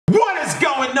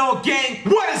going on, gang?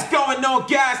 What is going on,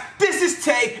 guys? This is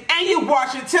Tay, and you're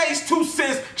watching Tay's 2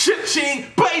 cents. Cha-ching,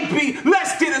 baby.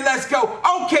 Let's get it, let's go.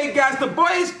 Okay, guys, the boy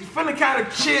is feeling kind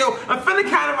of chill. I'm feeling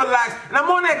kind of relaxed, and I'm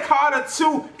on that Carter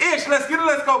 2-ish. Let's get it,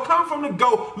 let's go. Come from the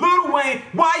GOAT, Lil Wayne,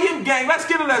 YM gang. Let's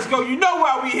get it, let's go. You know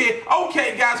why we here.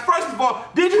 Okay, guys, first of all,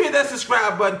 did you hit that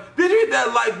subscribe button? Did you hit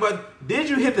that like button? Did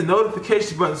you hit the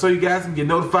notification button so you guys can get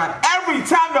notified every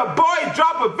time the boy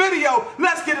drop a video?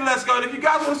 Let's get it, let's go. And if you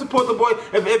guys want to support the boy,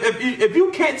 if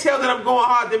you can't tell that I'm going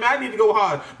hard, then I need to go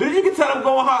hard. But if you can tell I'm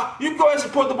going hard, you can go ahead and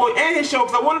support the boy and his show,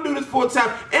 because I want to do this full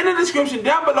time. In the description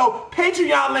down below,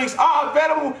 Patreon links are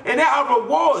available, and there are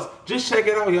rewards. Just check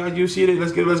it out, y'all. You see it.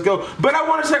 Let's get it, let's go. But I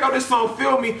want to check out this song,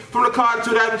 Feel Me, from the Carter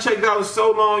 2 that I haven't checked out in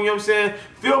so long, you know what I'm saying?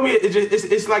 Feel Me,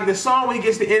 it's like the song when he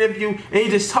gets the interview, and he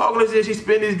just talking to this, he's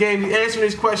spinning his game, he's answering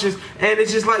these questions, and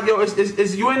it's just like, yo,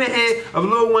 it's you in the head of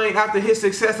Lil Wayne after his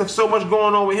success of so much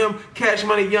going on with him, Cash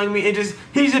Money, Young Me, and just,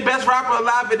 he's the best rapper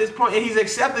alive at this point, and he's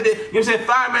accepted it. You know what I'm saying?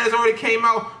 Fireman has already came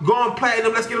out, going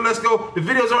platinum, let's get it, let's go. The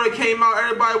videos already came out,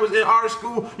 everybody was in art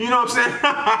school, you know what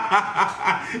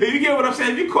I'm saying? If you get what I'm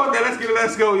saying, if you caught that, let's get it,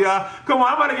 let's go, y'all. Come on,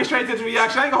 I'm about to get straight into the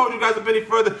reaction. I ain't gonna hold you guys up any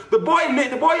further. The boy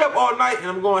lit, the boy up all night, and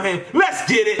I'm going ham. Let's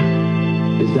get it.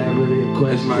 Is that really a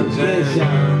question?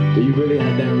 Do you really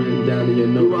have that written down in your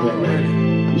notepad?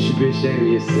 You should be ashamed of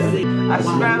yourself. I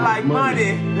smell like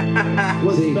money.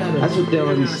 See, that's what they don't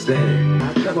understand.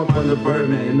 I come up on the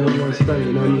Birdman and no one studying.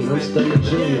 You know what I mean? I'm studying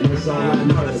Junior. That's all I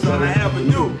know. That's all I ever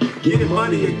knew. Getting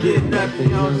money or getting nothing.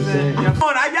 You know what I'm saying? Come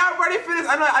on, are y'all ready for this?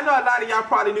 I know a lot of y'all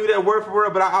probably knew that word for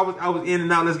word, but I was in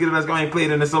and out. Let's get it. Let's go. I ain't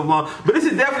played it in so long. But this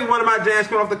is definitely one of my jams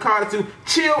coming off the Carter 2.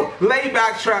 Chill, laid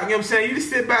back track. You know what I'm saying? You just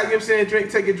sit back. You know what I'm saying?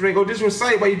 Drink, take a drink, or just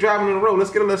recite while you're driving on the road.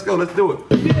 Let's get it. Let's go. Let's do it.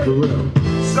 For real.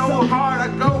 So hard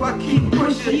I go, I keep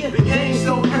pushing. The game's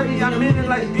so heavy, I'm in it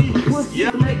like deep. Yeah,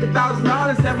 I make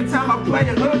 $1,000 every time I play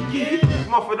a hooky.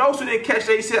 Come on, for those who didn't catch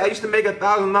that, he said I used to make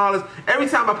 $1,000 every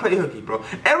time I play hooky, bro.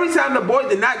 Every time the boy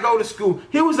did not go to school,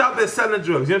 he was out there selling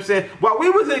drugs. You know what I'm saying? While we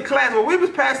was in class, while we was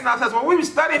passing our tests, while we was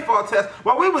studying for our tests,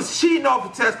 while we was cheating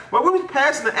off the tests, while we was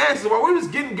passing the answers, while we was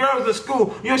getting girls in school, you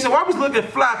know what I'm saying? While I was looking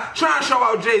fly, trying to show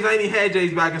out J's. I ain't even had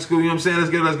J's back in school, you know what I'm saying? Let's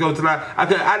get it, let's go till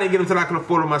I didn't get them till I could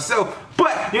afford them myself. But,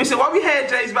 you know what I'm saying? While we had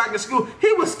J's back in school,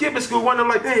 he was skipping school, one of them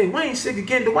like, dang, Wayne's sick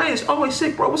again. Dwayne's always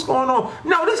sick, bro. What's going on?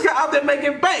 No, this guy out there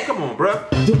making bank. Come on, bro.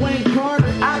 Dwayne Carter,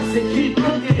 I said keep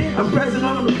looking. I'm present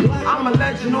on the block. I'm a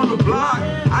legend on the block.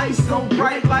 Ice so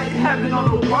bright like heaven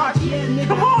on the watch.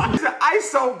 Come on.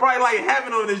 Ice so bright like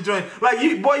heaven on this joint. Like,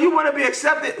 you, boy, you want to be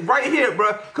accepted right here,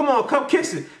 bro. Come on, come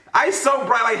kiss it. Ice so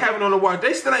bright like heaven on the watch.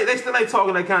 They still ain't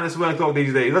talking that kind of swag talk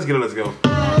these days. Let's get it, let's go.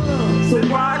 So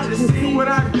watch and see what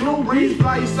I do. Breeze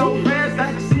fly so fast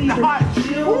I can see the hot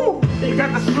chill. They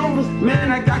got the screws,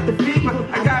 man, I got the fever.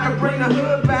 I gotta bring the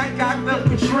hood back, got the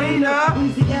Katrina.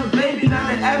 Baby, now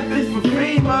the F is for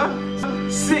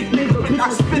FEMA. Sick nigga, I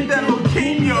spit that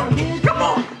leukemia. Come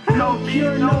on. Help me,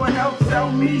 you know it helps.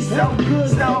 Sell me, sell good,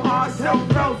 sell hard, sell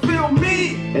felt. Feel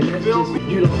me. And that's just,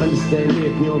 you don't understand me.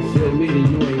 If you don't feel me,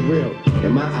 then you ain't real.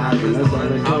 In my eyes, that's all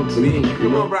that comes to me.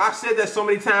 Come on, bro. I've said that so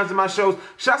many times in my shows.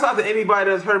 Shouts out to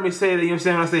anybody that's heard me say that. You know what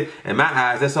I'm saying? When I say, in my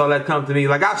eyes, that's all that comes to me.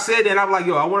 Like, I've said that, and I'm like,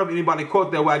 yo, I wonder if anybody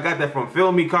caught that where I got that from.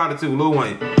 Feel Me, Carter 2, Lil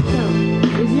Wayne. So,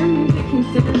 is your music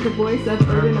considered the voice of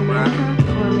urban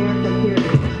America or America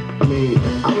period? I mean,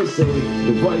 I would say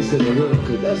the voice of the hood,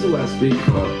 because that's who I speak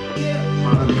for.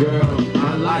 My girl,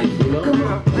 my life, you know? Come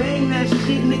on, bang that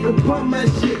shit, nigga, pump that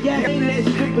shit. Yeah, aim that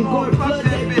shit, and go and bust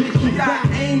that bitch. You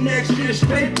gotta aim that shit,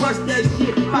 straight bust that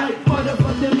shit. Like,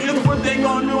 motherfuck them niggas, what they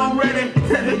gon' do, I'm ready.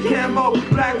 Tether Cambo,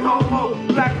 black homo,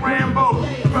 black Rambo.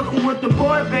 Fucking with the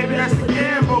boy, baby, that's a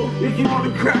gamble. If you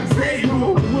on the crap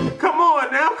table. Come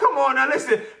on now,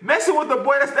 listen. Messing with the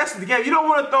boy, that's the game. You don't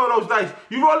want to throw those dice.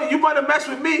 You better mess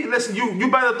with me. Listen,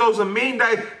 you better throw some mean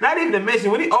dice. Not even to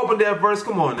mention, when he opened that verse,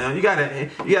 come on now. You gotta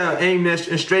aim that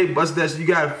and straight bust that shit. You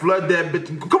gotta flood that bitch.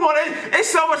 Come on, it's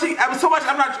so much.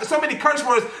 So many curse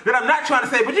words that I'm not trying to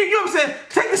say. But you know what I'm saying?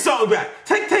 Take the song back.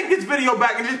 Take this video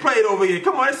back and just play it over here.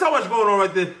 Come on, there's so much going on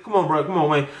right there. Come on, bro. Come on,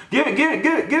 Wayne. Give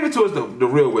it to us the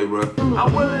real way, bro.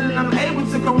 I'm willing and I'm able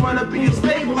to come run up in your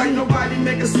stable like nobody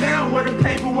make a sound with a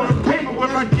paper. If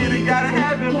I get it, gotta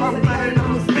have it. If I'm planning,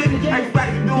 I'm spinning. I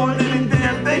expect to doing any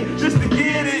damn thing just to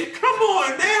get it. Come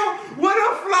on now. What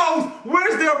are flows?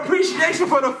 Where's the appreciation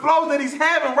for the flows that he's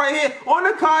having right here on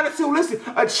the Carter 2? Listen,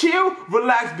 a chill,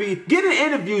 relaxed beat, getting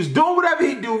interviews, doing whatever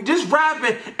he do, just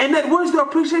rapping, and then where's the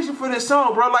appreciation for this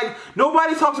song, bro? Like,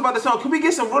 nobody talks about the song. Can we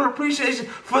get some real appreciation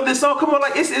for this song? Come on,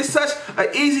 like, it's such an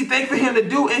easy thing for him to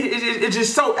do, and it's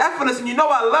just so effortless. And you know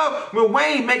I love when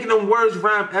Wayne making them words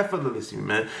rhyme effortlessly,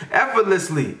 man.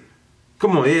 Effortlessly.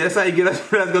 Come on, yeah, that's how you get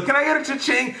us. Let's go. Can I get a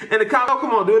cha-ching in the comment? Oh,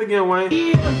 come on, do it again, Wayne.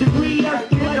 Yeah, degree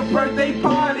up, Like a birthday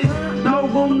party. No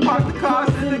room to park the cars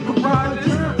in the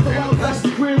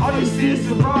garages. All you see is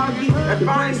Ferrari. If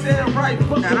I ain't saying it right,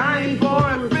 and I ain't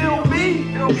going, feel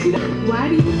me. Why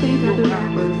do you think other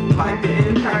rappers Like the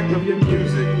impact of your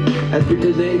music. that's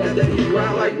because they ain't got that heat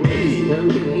right like me. You know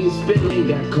what I mean? They ain't spitting, ain't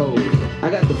got codes. I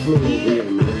got the flu over here,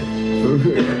 man. For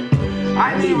real.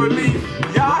 I need relief.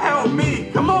 Y'all help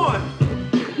me. Come on.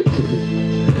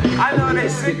 I know they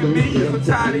sick of me because I'm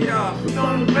tired of y'all. You know what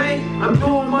I'm saying? I'm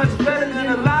doing much better than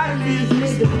a lot of these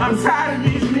niggas. I'm tired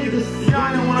of these niggas.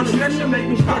 Y'all know when I'm stretching, make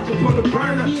me start to pull a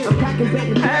burner. I'm packing back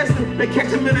and passing. They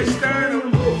catch them in their sternum.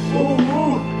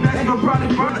 Ooh, that's gonna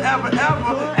probably burn ever.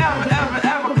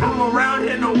 Come around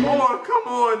here no more. Come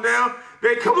on now.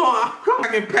 They come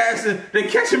back and passing. They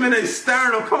catch them in their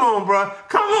sternum. Come on, bro.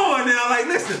 Come on now. Like,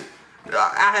 listen.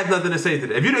 I have nothing to say to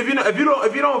that. If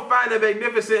you don't find it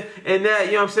magnificent in that,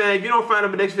 you know what I'm saying? If you don't find it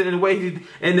magnificent in the way he,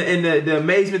 in the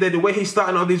amazement that the way he's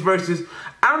starting all these verses,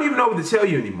 I don't even know what to tell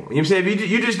you anymore. You know what I'm saying? If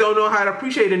you just don't know how to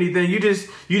appreciate anything, you just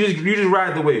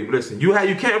ride the wave. Listen, you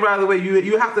can't ride the wave.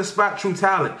 You have to spot true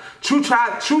talent. True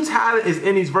talent is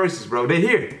in these verses, bro. They're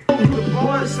here.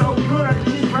 Boy, it's so good. I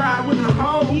just ride with the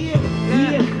hoe. Yeah.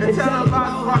 And tell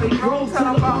about how they grow.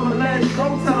 Tell about my last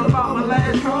show. Tell about my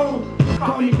last home.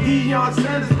 Call me Deion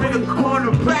Sanders, bring a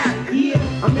corner back. Yeah,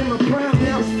 I'm in my prime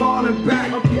now. It's falling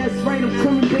back. Okay, that's right, I'm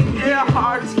coming back. Yeah,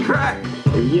 heart is cracked.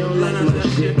 If you don't like my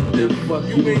shit, then fuck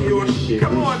You and your shit.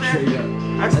 Come on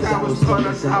now. That's how it's started.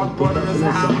 That's how it's butter. That's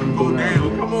how it go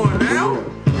down. Come on now.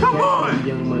 Come on.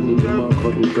 Young money, the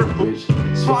motherfucking good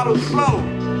bitch. Swallow slow.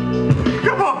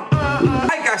 Come on.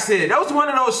 Like I said, that was one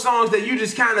of those songs that you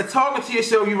just kind of talking to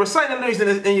yourself, you reciting the lyrics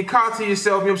in your car to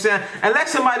yourself, you know what I'm saying? And let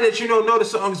somebody that you know the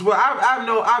song as well.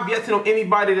 I've yet to know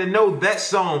anybody that know that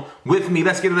song with me.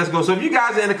 Let's get it, let's go. So if you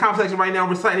guys are in the comment section right now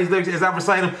reciting these lyrics as I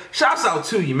recite them, shouts out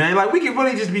to you, man. Like, we can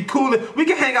really just be cool. We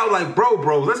can hang out like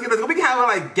bros. Let's go. We can have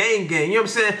like gang, you know what I'm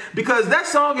saying? Because that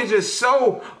song is just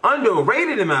so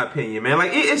underrated in my opinion, man.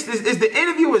 Like, it's the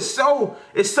interview is so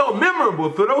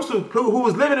memorable for those who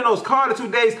was living in those Carter 2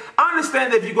 days. I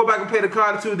understand that if you go back and play the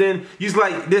Carter 2, then you just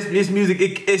like this music.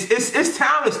 It's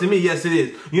timeless to me. Yes, it is.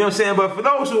 You know what I'm saying? But for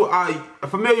those who are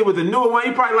familiar with the newer one,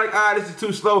 you probably like, this is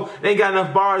too slow. It ain't got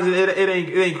enough bars. It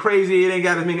ain't crazy. It ain't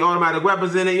got as many automatic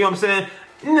weapons in it. You know what I'm saying?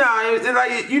 No, it's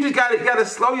like you just gotta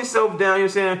slow yourself down. You know what I'm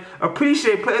saying?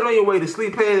 Appreciate, play it on your way to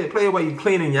sleep. Play it while you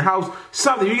cleaning your house.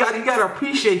 Something you gotta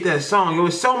appreciate that song. There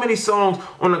was so many songs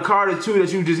on the Carter 2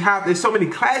 that you just have. There's so many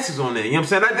classes on there. You know what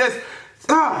I'm saying? Like this.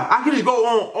 I can just go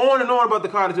on and on about the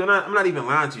Carter 2, and I'm not even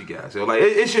lying to you guys. So, like,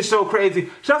 it's just so crazy.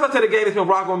 Shouts out to the gang that's been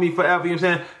rocking with me forever. You know what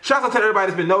I'm saying? Shouts out to everybody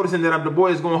that's been noticing that the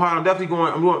boy is going hard. I'm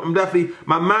definitely,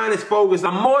 my mind is focused.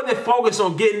 I'm more than focused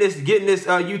on getting this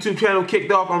YouTube channel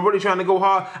kicked off. I'm really trying to go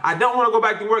hard. I don't want to go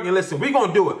back to work, and listen, we're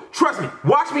gonna do it. Trust me.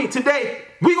 Watch me today.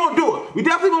 We gonna do it. We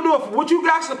definitely gonna do it for what you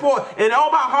guys support and all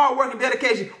about hard work and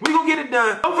dedication. We gonna get it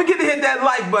done. Don't forget to hit that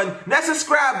like button, that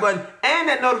subscribe button, and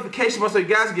that notification button so you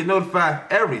guys get notified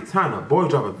every time a boy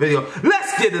drop a video.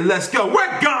 Let's get it. Let's go.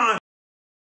 We're gone.